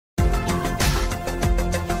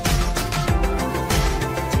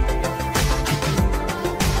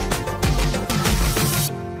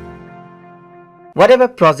whatever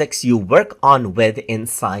projects you work on with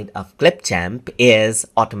inside of Clipchamp is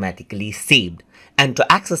automatically saved. And to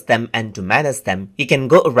access them and to manage them, you can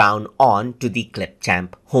go around on to the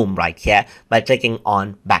Clipchamp home right here by clicking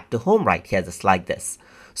on back to home right here, just like this.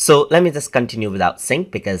 So let me just continue without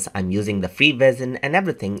sync because I'm using the free version and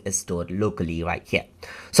everything is stored locally right here.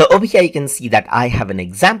 So over here you can see that I have an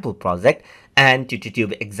example project and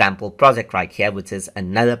TutorTube example project right here, which is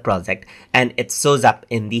another project, and it shows up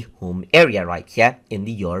in the home area right here in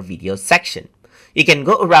the your video section. You can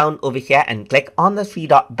go around over here and click on the three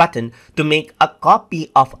dot button to make a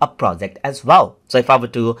copy of a project as well. So if I were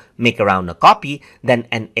to make around a copy, then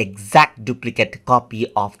an exact duplicate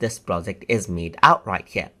copy of this project is made out right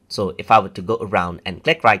here. So if I were to go around and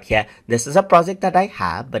click right here, this is a project that I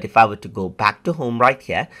have. But if I were to go back to home right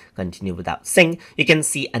here, continue without sync, you can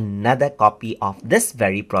see another copy of this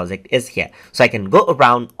very project is here. So I can go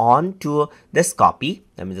around on to this copy.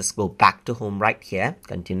 Let me just go back to home right here,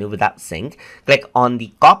 continue without sync, click on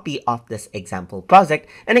the copy of this example project,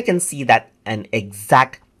 and I can see that an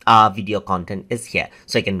exact video content is here.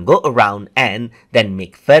 So I can go around and then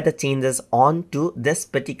make further changes onto this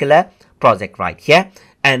particular project right here,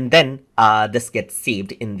 and then this gets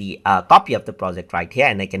saved in the copy of the project right here,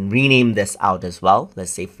 and I can rename this out as well.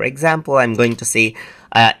 Let's say, for example, I'm going to say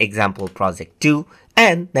example project 2,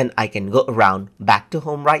 and then I can go around back to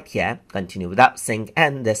home right here, continue without sync,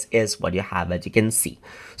 and this is what you have, as you can see.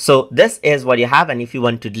 So this is what you have, and if you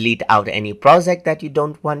want to delete out any project that you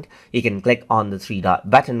don't want, you can click on the three dot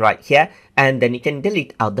button right here, and then you can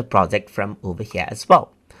delete out the project from over here as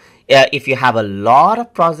well. If you have a lot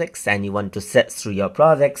of projects and you want to search through your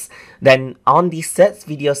projects, then on the search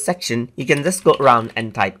video section, you can just go around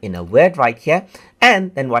and type in a word right here.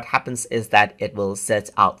 And then what happens is that it will search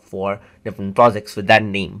out for different projects with that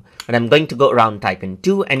name. And I'm going to go around, type in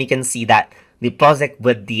 2, and you can see that the project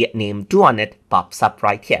with the name 2 on it pops up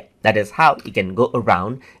right here. That is how you can go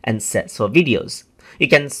around and search for videos. You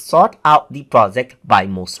can sort out the project by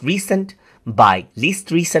most recent, by least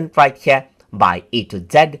recent right here, by A to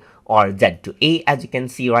Z, or Z to A, as you can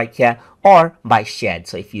see right here, or by shared.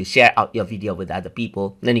 So if you share out your video with other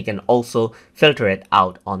people, then you can also filter it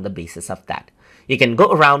out on the basis of that. You can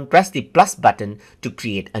go around, press the plus button to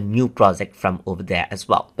create a new project from over there as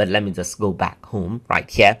well. But let me just go back home right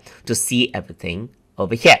here to see everything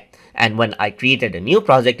over here. And when I created a new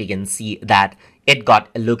project, you can see that it got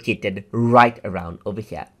located right around over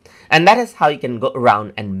here. And that is how you can go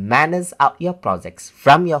around and manage out your projects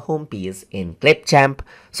from your home page in Clipchamp.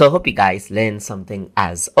 So I hope you guys learned something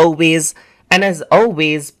as always. And as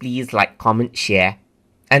always, please like, comment, share,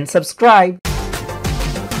 and subscribe.